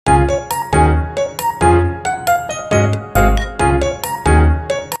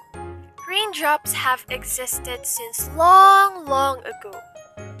have existed since long, long ago.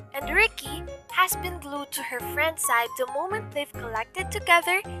 And Ricky has been glued to her friend's side the moment they've collected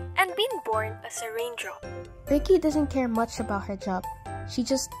together and been born as a raindrop. Ricky doesn't care much about her job. She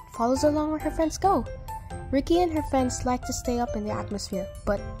just follows along where her friends go. Ricky and her friends like to stay up in the atmosphere,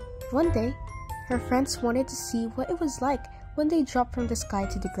 but one day, her friends wanted to see what it was like when they dropped from the sky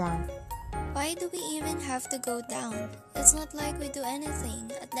to the ground. Why do we even have to go down? It's not like we do anything.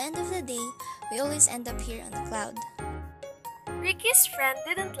 At the end of the day, we always end up here on the cloud. Ricky's friend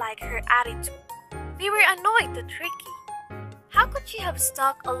didn't like her attitude. They were annoyed at Ricky. How could she have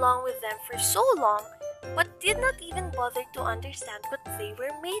stuck along with them for so long, but did not even bother to understand what they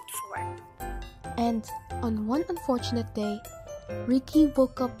were made for? And on one unfortunate day, Ricky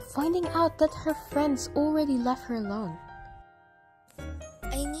woke up finding out that her friends already left her alone.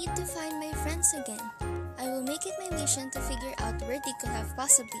 I need to find my friends again. I will make it my mission to figure out where they could have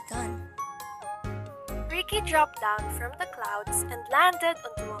possibly gone. Ricky dropped down from the clouds and landed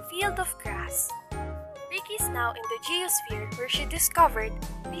onto a field of grass. Ricky's now in the geosphere where she discovered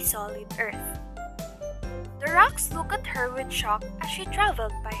the solid Earth. The rocks look at her with shock as she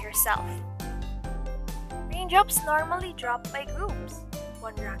traveled by herself. Raindrops normally drop by groups,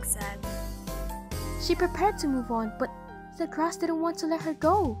 one rock said. She prepared to move on, but the grass didn't want to let her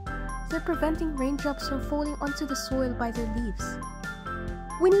go. They're preventing raindrops from falling onto the soil by their leaves.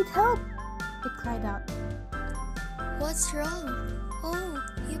 "We need help!" it cried out. What's wrong? Oh,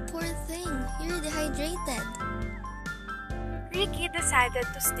 you poor thing, you're dehydrated. Ricky decided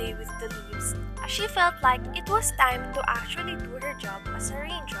to stay with the leaves as she felt like it was time to actually do her job as a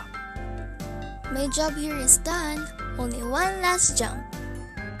raindrop. My job here is done. Only one last jump.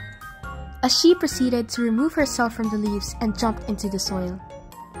 As she proceeded to remove herself from the leaves and jumped into the soil.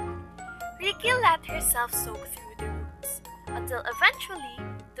 Ricky let herself soak through the roots until eventually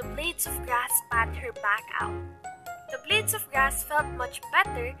the blades of grass pat her back out. The blades of grass felt much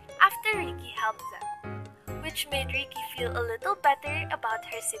better after Ricky helped them, which made Ricky feel a little better about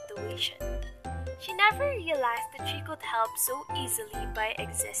her situation. She never realized that she could help so easily by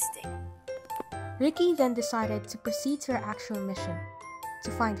existing. Ricky then decided to proceed to her actual mission, to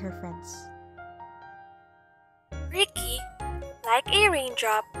find her friends. Ricky, like a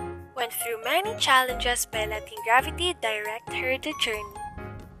raindrop, went through many challenges by letting gravity direct her the journey.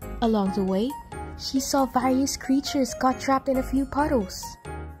 Along the way, she saw various creatures got trapped in a few puddles.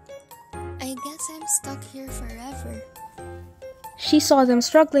 I guess I'm stuck here forever. She saw them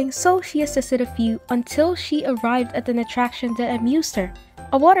struggling, so she assisted a few until she arrived at an attraction that amused her,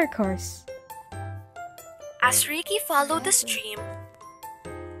 a water course. As Ricky followed the stream,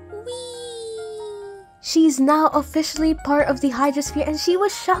 she's now officially part of the hydrosphere, and she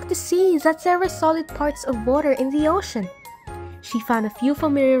was shocked to see that there were solid parts of water in the ocean. She found a few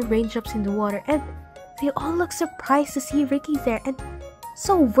familiar raindrops in the water, and they all looked surprised to see Ricky there and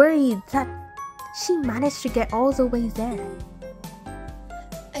so worried that she managed to get all the way there.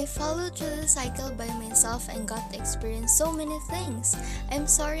 I followed through the cycle by myself and got to experience so many things. I'm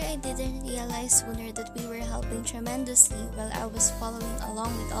sorry I didn't realize sooner that we were helping tremendously while I was following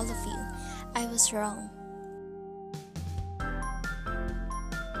along with all of you. I was wrong.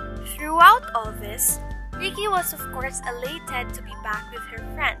 Throughout all this, Ricky was of course elated to be back with her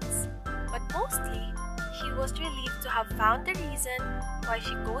friends, but mostly, she was relieved to have found the reason why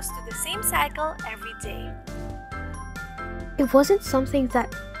she goes through the same cycle every day. It wasn't something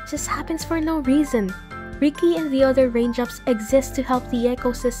that just happens for no reason. Ricky and the other raindrops exist to help the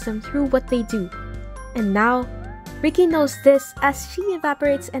ecosystem through what they do. And now, Ricky knows this as she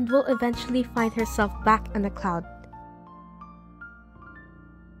evaporates and will eventually find herself back on the cloud.